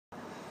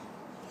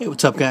Hey,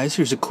 what's up guys?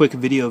 Here's a quick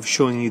video of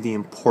showing you the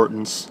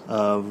importance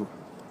of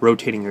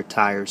rotating your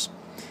tires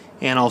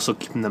and also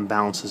keeping them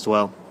balanced as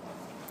well.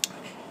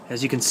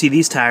 As you can see,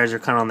 these tires are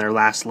kind of on their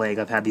last leg.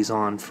 I've had these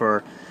on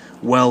for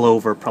well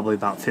over probably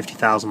about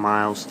 50,000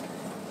 miles,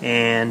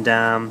 and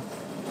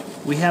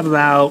we have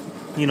about,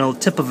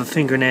 tip of a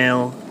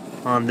fingernail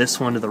on this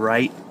one to the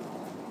right,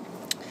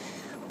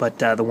 but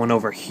the one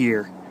over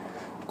here,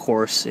 of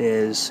course,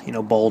 is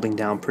balding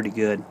down pretty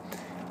good,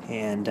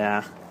 and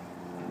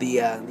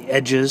the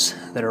edges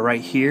that are right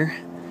here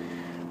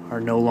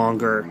are no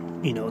longer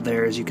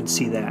there, as you can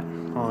see that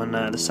on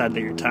the side of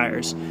your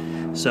tires.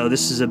 So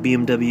this is a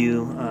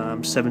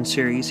BMW 7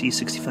 Series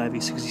E65,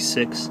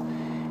 E66,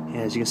 and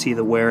as you can see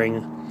the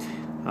wearing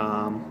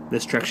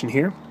this direction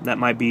here. That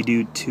might be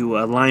due to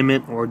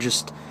alignment or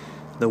just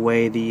the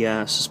way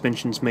the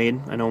suspension's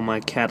made. I know my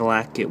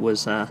Cadillac it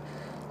was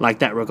like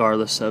that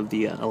regardless of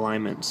the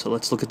alignment. So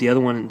let's look at the other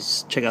one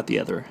and check out the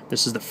other.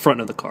 This is the front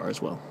of the car as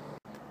well.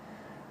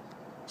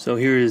 So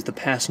here is the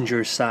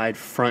passenger side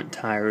front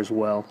tire as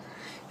well,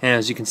 and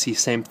as you can see,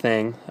 same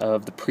thing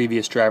of the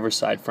previous driver's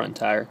side front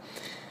tire.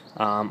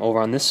 Over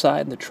on this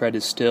side, the tread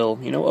is still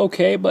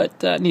okay,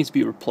 but it needs to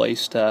be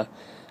replaced. I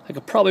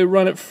could probably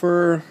run it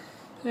for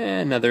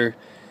another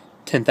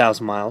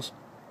 10,000 miles,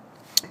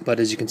 but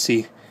as you can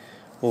see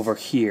over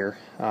here,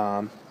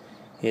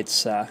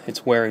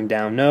 it's wearing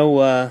down.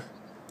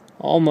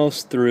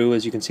 Almost through,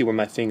 as you can see where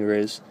my finger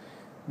is.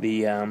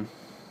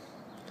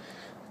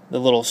 The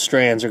little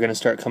strands are going to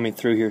start coming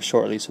through here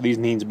shortly, so these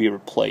need to be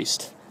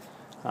replaced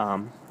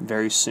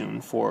very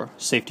soon for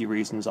safety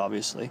reasons,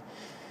 obviously.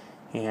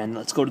 And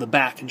let's go to the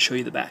back and show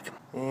you the back.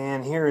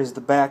 And here is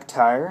the back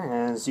tire.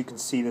 As you can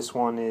see, this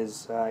one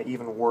is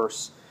even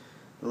worse.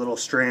 The little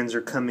strands are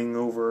coming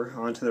over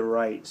onto the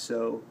right,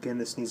 so again,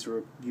 this needs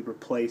to be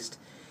replaced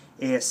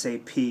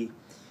ASAP.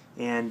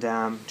 And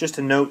just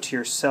a note to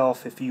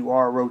yourself, if you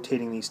are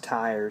rotating these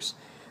tires,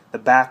 the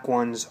back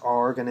ones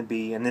are going to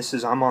be, and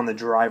I'm on the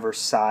driver's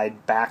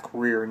side, back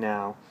rear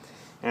now.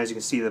 And as you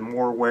can see, the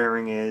more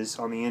wearing is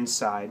on the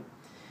inside,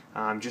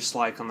 just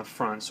like on the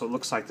front. So it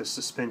looks like the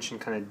suspension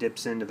kind of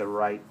dips into the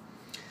right.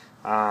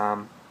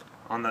 On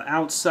the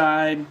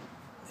outside,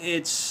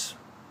 it's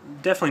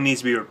definitely needs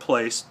to be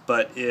replaced,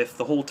 but if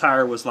the whole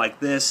tire was like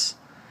this,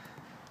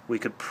 we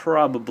could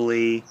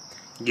probably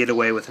get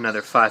away with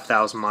another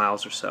 5,000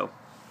 miles or so.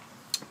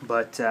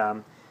 But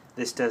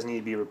this does need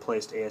to be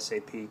replaced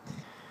ASAP.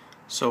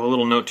 So a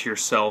little note to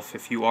yourself,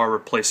 if you are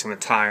replacing the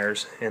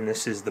tires, and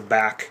this is the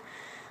back,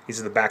 these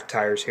are the back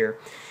tires here.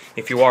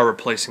 If you are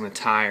replacing the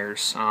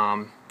tires,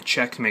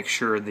 check to make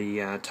sure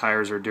the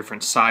tires are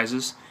different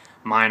sizes.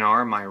 Mine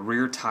are. My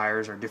rear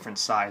tires are different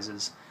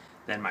sizes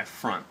than my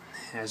front.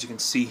 As you can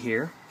see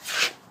here,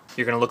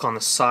 you're going to look on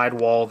the side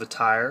wall of the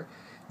tire.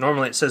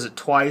 Normally it says it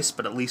twice,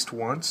 but at least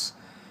once.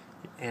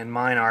 And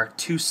mine are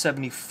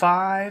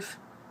 275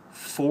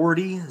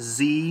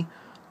 40Z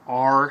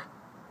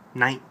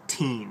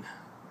R19.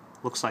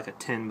 Looks like a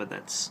 10, but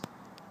that's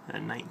a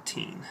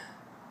 19.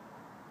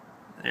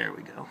 There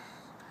we go.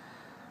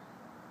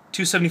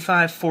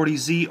 275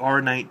 40Z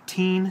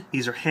R19.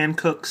 These are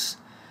Hancooks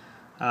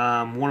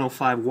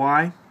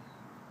 105Y.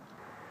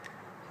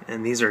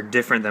 And these are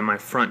different than my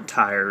front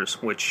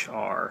tires, which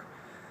are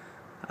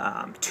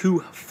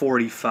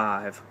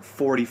 245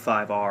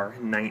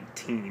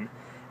 45R19.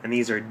 And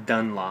these are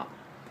Dunlop.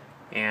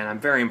 And I'm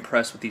very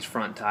impressed with these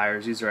front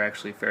tires. These are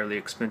actually fairly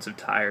expensive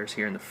tires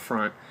here in the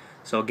front.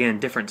 So again,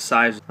 different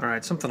sizes.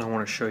 Alright, something I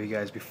want to show you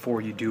guys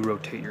before you do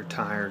rotate your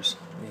tires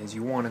is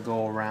you want to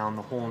go around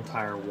the whole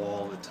entire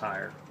wall of the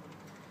tire.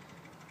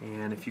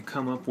 And if you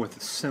come up with a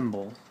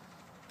symbol,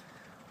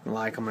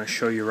 like I'm going to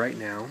show you right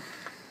now,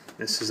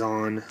 this is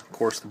on, of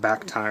course, the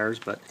back tires,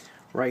 but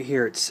right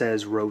here it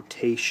says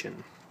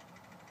rotation.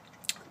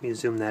 Let me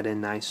zoom that in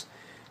nice.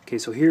 Okay,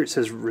 so here it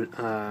says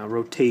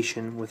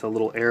rotation with a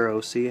little arrow.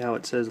 See how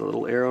it says a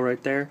little arrow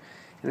right there?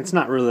 And it's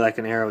not really like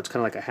an arrow, it's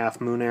kind of like a half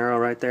moon arrow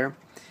right there.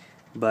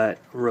 But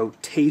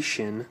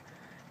rotation,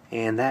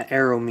 and that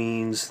arrow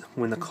means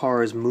when the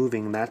car is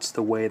moving, that's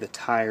the way the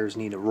tires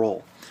need to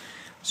roll.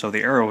 So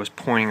the arrow is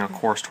pointing, of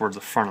course, towards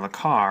the front of the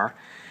car,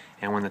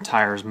 and when the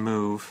tires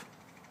move,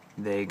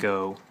 they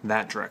go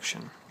that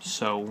direction.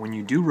 So when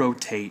you do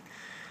rotate,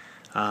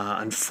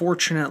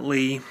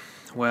 unfortunately,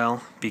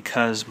 well,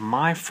 because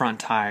my front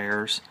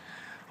tires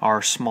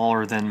are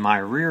smaller than my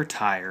rear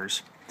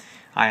tires,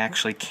 I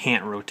actually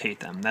can't rotate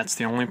them. That's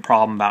the only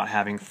problem about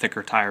having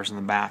thicker tires in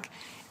the back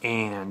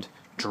and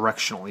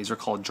directional. These are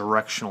called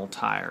directional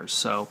tires.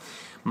 So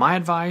my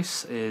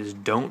advice is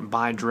don't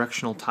buy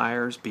directional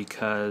tires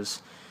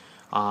because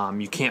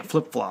you can't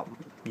flip-flop.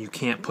 You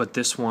can't put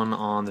this one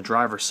on the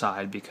driver's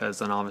side because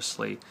then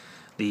obviously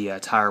the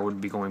tire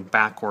would be going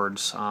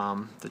backwards,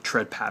 the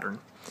tread pattern.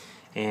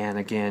 And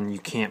again, you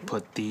can't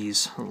put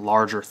these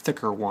larger,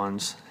 thicker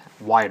ones,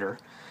 wider,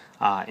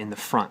 in the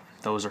front.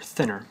 Those are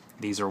thinner.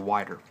 These are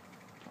wider.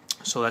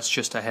 So that's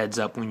just a heads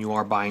up when you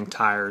are buying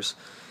tires.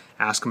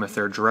 Ask them if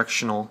they're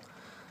directional.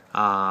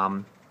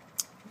 And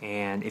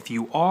if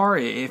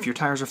your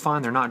tires are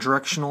fine, they're not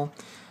directional,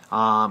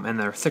 and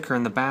they're thicker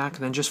in the back,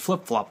 then just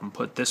flip-flop them.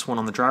 Put this one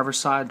on the driver's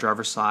side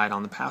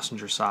on the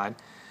passenger side.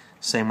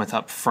 Same with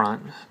up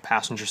front,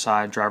 passenger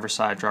side, driver's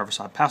side,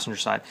 passenger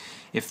side.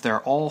 If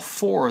they're all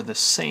four the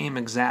same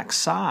exact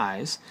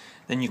size,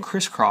 then you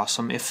crisscross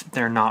them if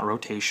they're not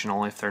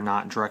rotational, if they're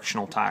not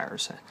directional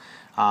tires.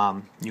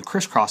 You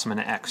crisscross them in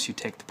an X. You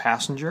take the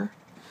passenger.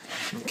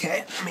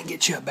 Okay, let me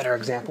get you a better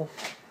example.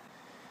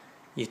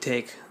 You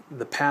take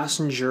the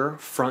passenger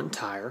front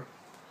tire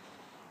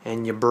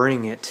and you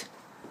bring it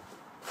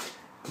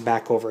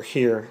back over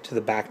here to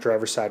the back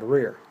driver's side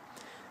rear.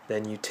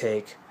 Then you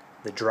take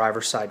the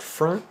driver's side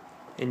front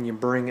and you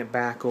bring it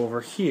back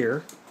over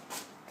here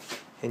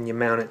and you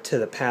mount it to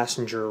the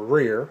passenger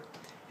rear,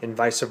 and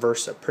vice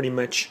versa. Pretty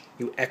much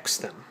you X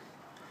them.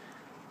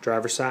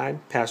 Driver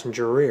side,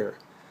 passenger rear.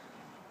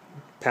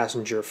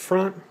 Passenger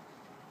front,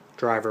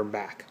 driver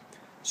back.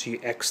 So you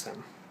X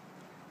them.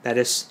 That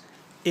is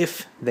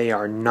if they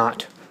are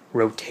not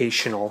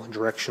rotational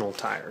directional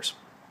tires.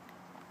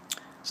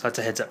 So that's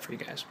a heads up for you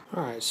guys.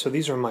 Alright, so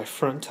these are my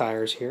front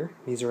tires here.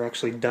 These are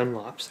actually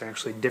Dunlops. They're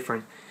actually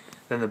different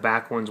than the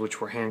back ones,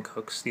 which were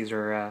Hancooks. These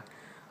are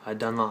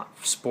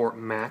Dunlop Sport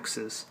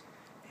Maxes.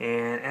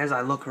 And as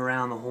I look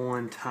around the whole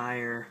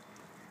entire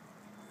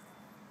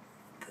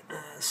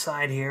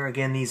side here,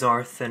 again, these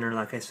are thinner,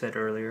 like I said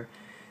earlier.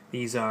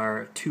 These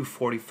are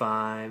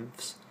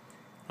 245s,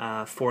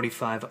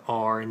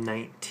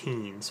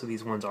 45R19. So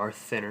these ones are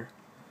thinner,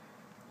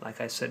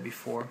 like I said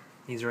before.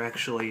 These are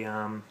actually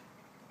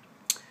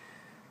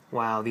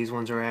wow, these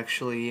ones are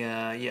actually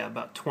yeah,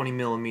 about 20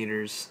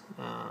 millimeters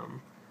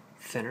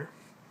thinner.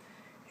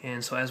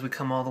 And so as we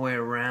come all the way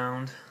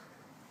around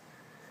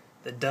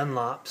the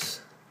Dunlops,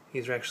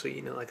 these are actually,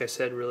 you know, like I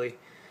said, really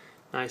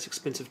nice,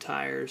 expensive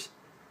tires.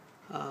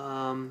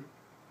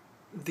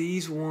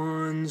 These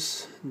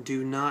ones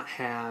do not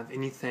have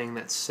anything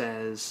that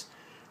says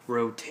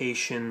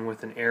rotation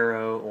with an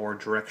arrow or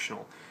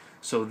directional.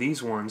 So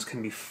these ones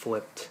can be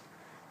flipped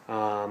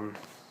from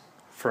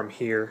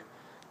here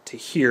to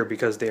here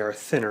because they are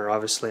thinner.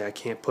 Obviously I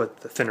can't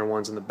put the thinner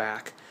ones in the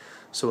back.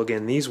 So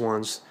again, these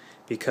ones,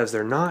 because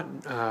they're not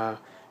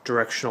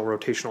directional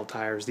rotational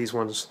tires, these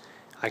ones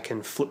I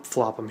can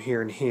flip-flop them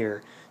here and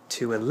here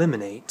to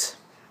eliminate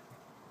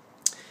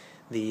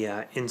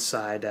the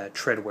inside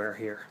tread wear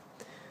here.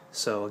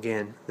 So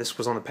again, this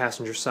was on the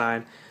passenger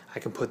side. I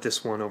can put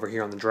this one over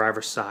here on the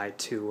driver's side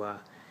to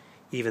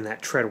even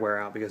that tread wear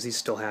out, because these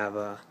still have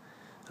a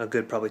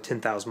good probably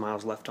 10,000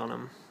 miles left on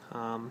them.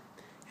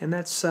 And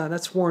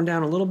that's worn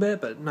down a little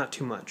bit, but not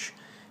too much,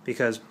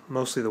 because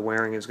mostly the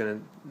wearing is going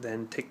to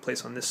then take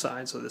place on this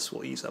side, so this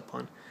will ease up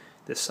on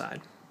this side.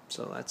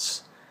 So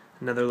that's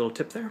another little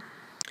tip there.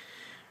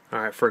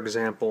 Alright, for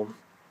example,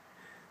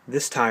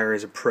 this tire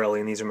is a Pirelli,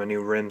 and these are my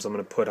new rims I'm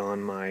going to put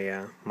on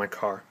my my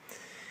car.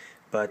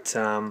 But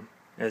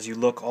as you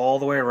look all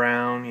the way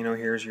around, you know,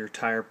 here's your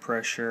tire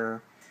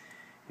pressure.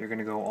 You're going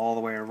to go all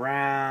the way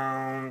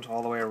around,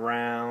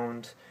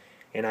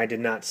 and I did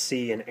not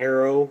see an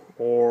arrow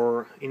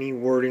or any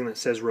wording that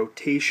says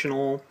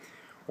rotational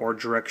or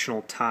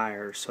directional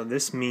tires. So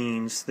this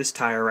means this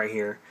tire right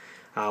here,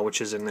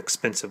 which is an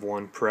expensive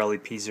one, Pirelli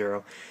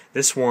P0,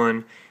 this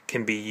one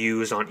can be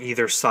used on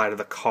either side of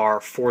the car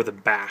for the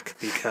back,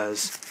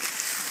 because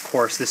of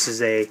course this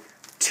is a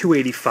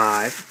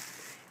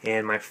 285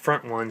 and my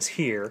front ones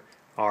here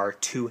are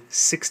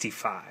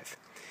 265,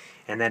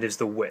 and that is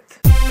the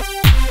width.